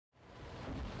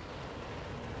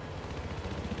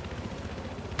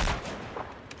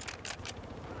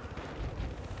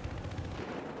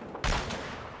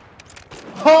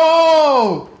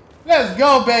Oh, let's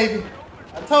go, baby.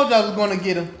 I told you I was gonna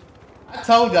get him. I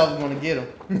told you I was gonna get him.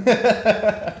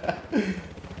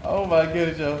 Oh my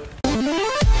goodness, yo.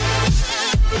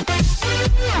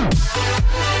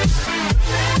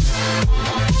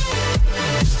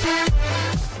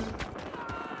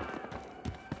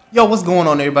 Yo, what's going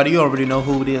on, everybody? You already know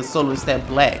who it is. Soloist that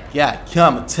black guy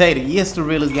commentator. Yes, the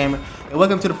realest gamer. And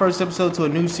welcome to the first episode to a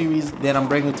new series that I'm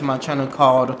bringing to my channel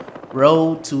called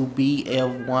Road to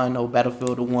BF1 or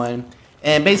Battlefield 1.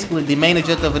 And basically, the main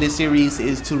objective of this series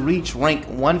is to reach rank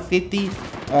 150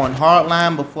 on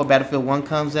Hardline before Battlefield 1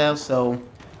 comes out. So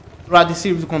throughout this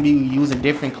series, we're going to be using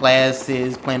different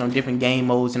classes, playing on different game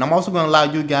modes. And I'm also going to allow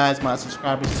you guys, my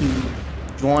subscribers, to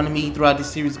join me throughout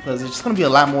this series because it's just going to be a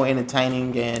lot more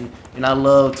entertaining. And I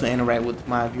love to interact with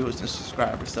my viewers and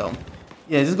subscribers. So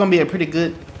yeah, this is going to be a pretty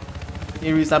good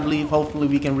series, I believe. Hopefully,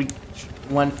 we can reach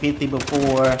 150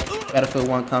 before Battlefield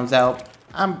 1 comes out.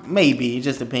 Maybe, it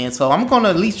just depends. So I'm gonna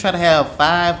at least try to have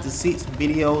 5 to 6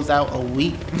 videos out a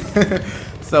week.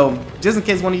 So just in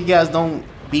case one of you guys don't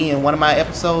be in one of my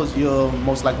episodes, you'll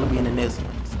most likely be in the next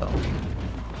one. So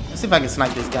let's see if I can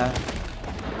snipe this guy.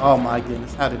 Oh my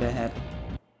goodness, how did that happen?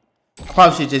 I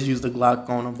probably should just use the Glock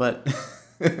on him, but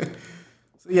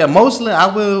so yeah, I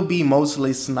will be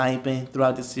mostly sniping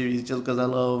throughout the series just because I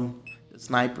love the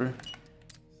sniper.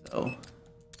 So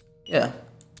yeah.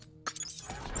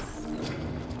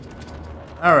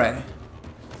 All right.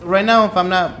 So right now, if I'm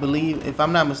not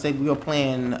mistaken, we are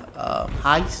playing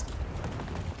Heist.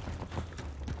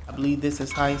 I believe this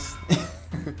is Heist.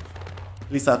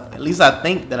 at least I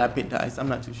think that I picked Heist. I'm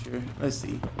not too sure. Let's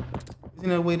see. Isn't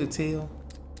there a way to tell?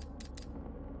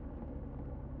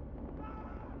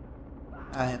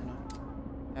 I have no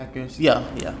hackers. Yeah.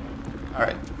 All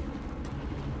right.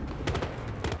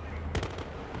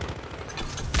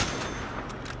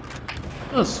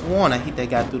 I could have sworn I hit that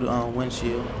guy through the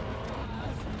windshield.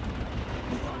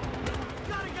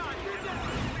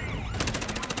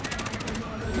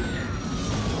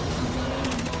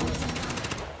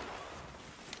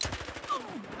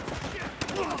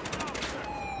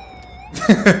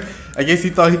 I guess he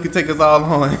thought he could take us all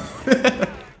on.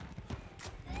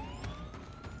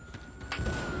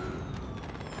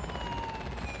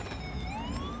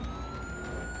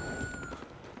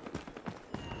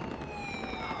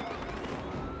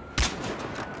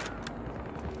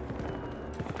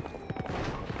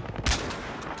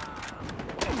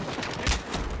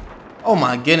 Oh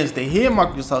my goodness, the hit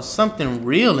marker saw something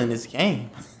real in this game.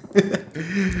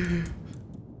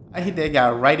 I hit that guy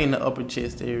right in the upper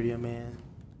chest area, man.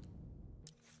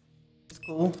 It's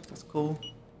cool. It's cool.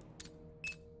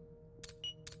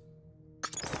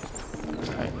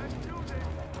 Alright.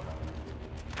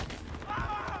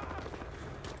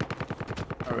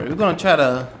 Alright, we're gonna try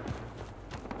to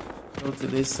go to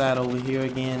this side over here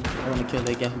again. I wanna kill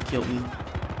that guy who killed me.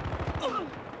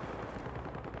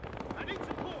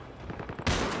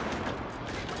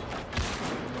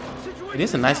 It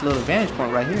is a nice little vantage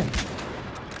point right here.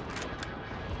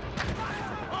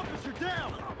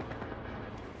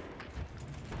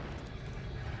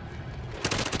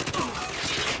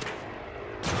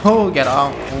 Oh, got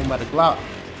all owned by the Glock.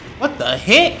 What the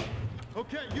heck?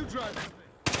 Okay, you drive.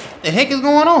 What the heck is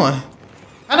going on?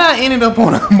 How did I end up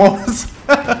on a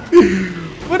motorcycle?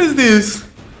 What is this?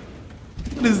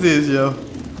 What is this, yo?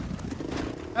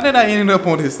 How did I end up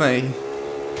on this thing?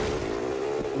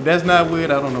 If that's not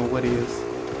weird, I don't know what is.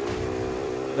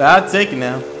 But I'll take it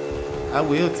now. I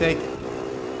will take it.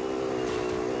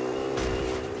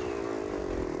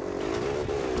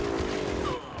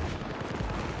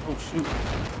 Oh shoot.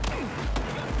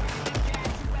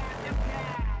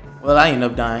 Well, I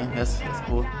ended up dying. That's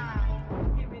cool.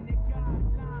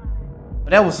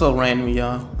 But that was so random,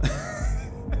 y'all.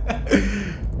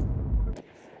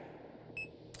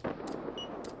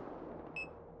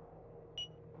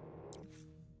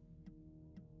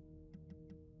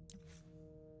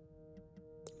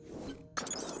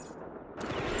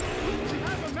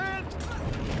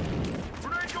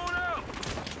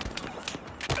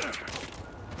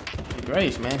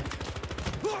 Grace, man.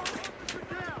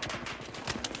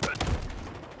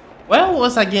 Where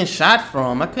was I getting shot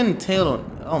from? I couldn't tell.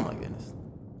 Oh my goodness.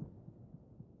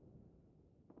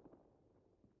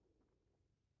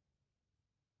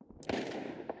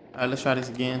 Alright, let's try this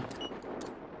again.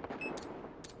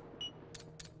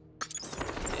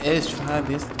 Let's try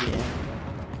this again.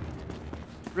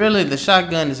 Really, the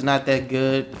shotgun is not that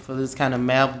good for this kind of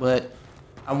map, but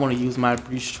I want to use my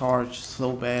breach charge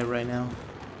so bad right now.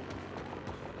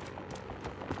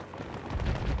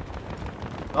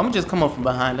 I'm gonna just come up from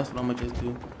behind. That's what I'm gonna just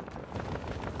do.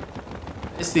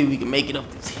 Let's see if we can make it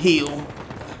up this hill.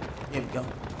 Here we go.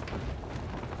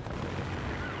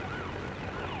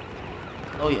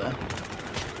 Oh yeah.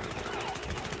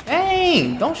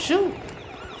 Dang! Don't shoot.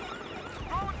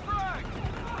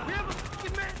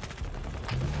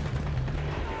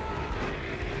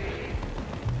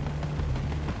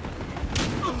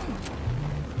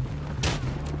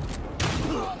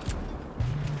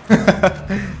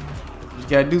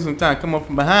 You gotta do some time. Come up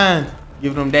from behind.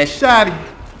 Give them that shotty.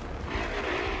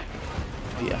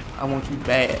 Oh yeah, I want you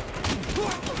bad.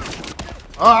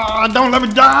 Oh, don't let me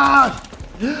die!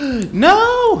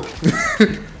 No!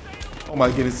 Oh my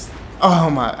goodness. Oh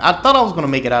my, I thought I was gonna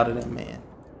make it out of that, man.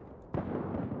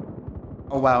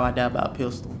 Oh wow, I died by a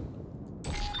pistol.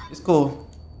 It's cool.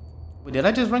 Wait, did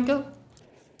I just rank up?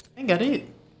 I think I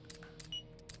did.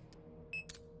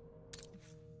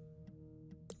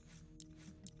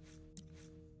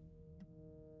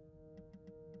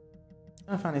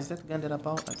 I'm trying to find, is that the gun that I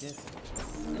bought? I guess.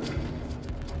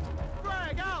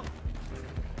 Frag out!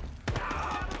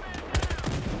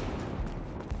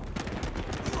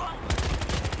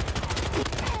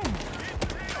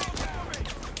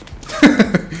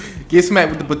 Get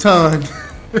smacked with the baton.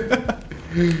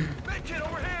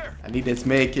 I need that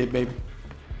med kit, baby.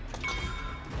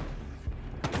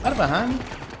 Right behind me?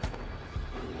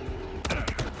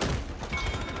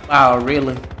 Wow,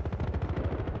 really?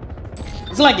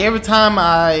 It's like every time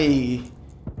I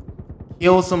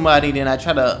kill somebody, then I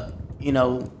try to, you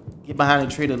know, get behind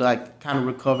a tree to like kind of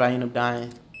recover, I end up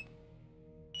dying.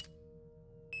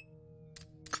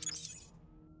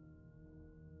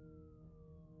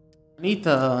 I need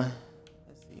to,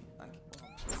 let's see,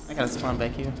 I gotta spawn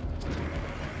back here.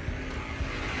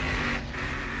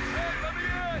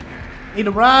 Need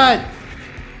a ride.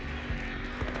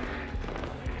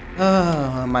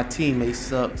 My teammate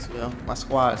sucks. Well, my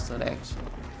squad sucks actually.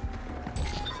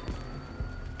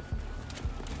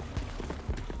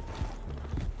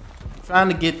 I'm trying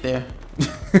to get there.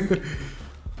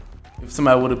 If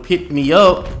somebody would have picked me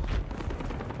up,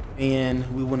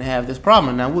 then we wouldn't have this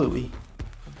problem now, would we?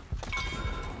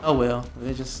 Oh well,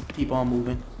 let's just keep on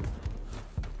moving.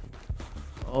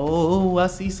 Oh, I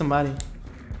see somebody.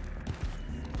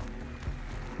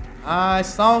 I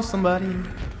saw somebody.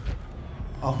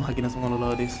 Oh my goodness, I'm gonna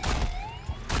love this.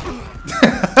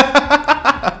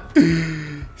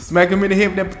 Smack him in the head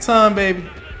with that baton, baby.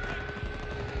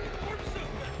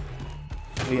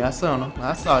 Oh yeah, I saw him.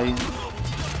 I saw you.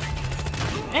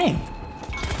 Dang.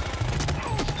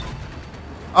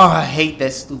 Oh, I hate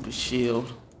that stupid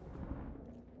shield.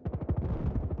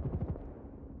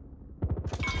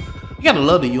 You gotta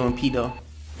love the UMP though.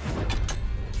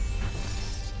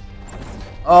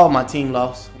 Oh, my team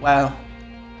lost. Wow.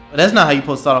 But that's not how you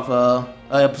supposed to start off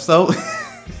an episode.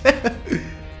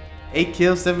 8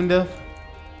 kills, 7 deaths.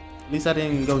 At least I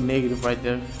didn't go negative right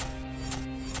there.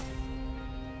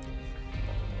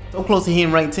 So close to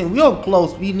hitting rank 10. We are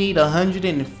close. We need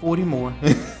 140 more.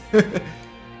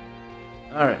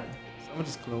 Alright. So I'm gonna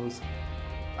just close.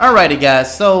 Alrighty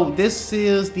guys. So this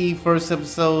is the first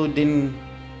episode.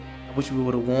 I wish we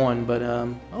would have won, but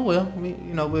oh well.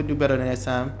 We'll do better than that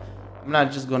time. I'm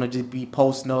not just gonna be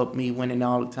posting up me winning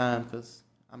all the time because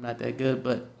I'm not that good,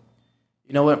 but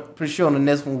you know what? Pretty sure on the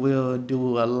next one we'll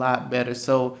do a lot better.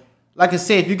 So, like I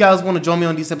said, if you guys want to join me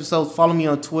on these episodes, follow me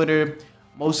on Twitter.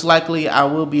 Most likely, I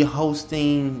will be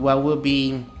hosting. Well, I will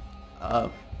be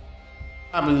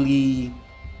probably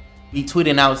be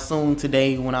tweeting out soon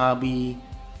today when I'll be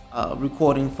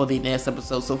recording for the next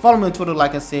episode. So follow me on Twitter.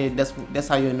 Like I said, that's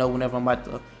how you'll know whenever I'm about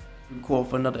to record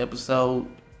for another episode.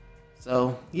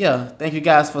 So yeah, thank you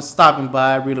guys for stopping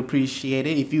by. I really appreciate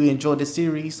it. If you enjoyed the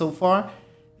series so far,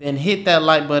 then hit that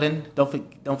like button. Don't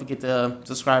forget to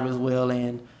subscribe as well.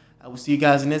 And I will see you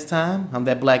guys next time. I'm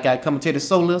that black guy commentator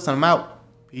Solus. I'm out.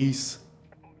 Peace.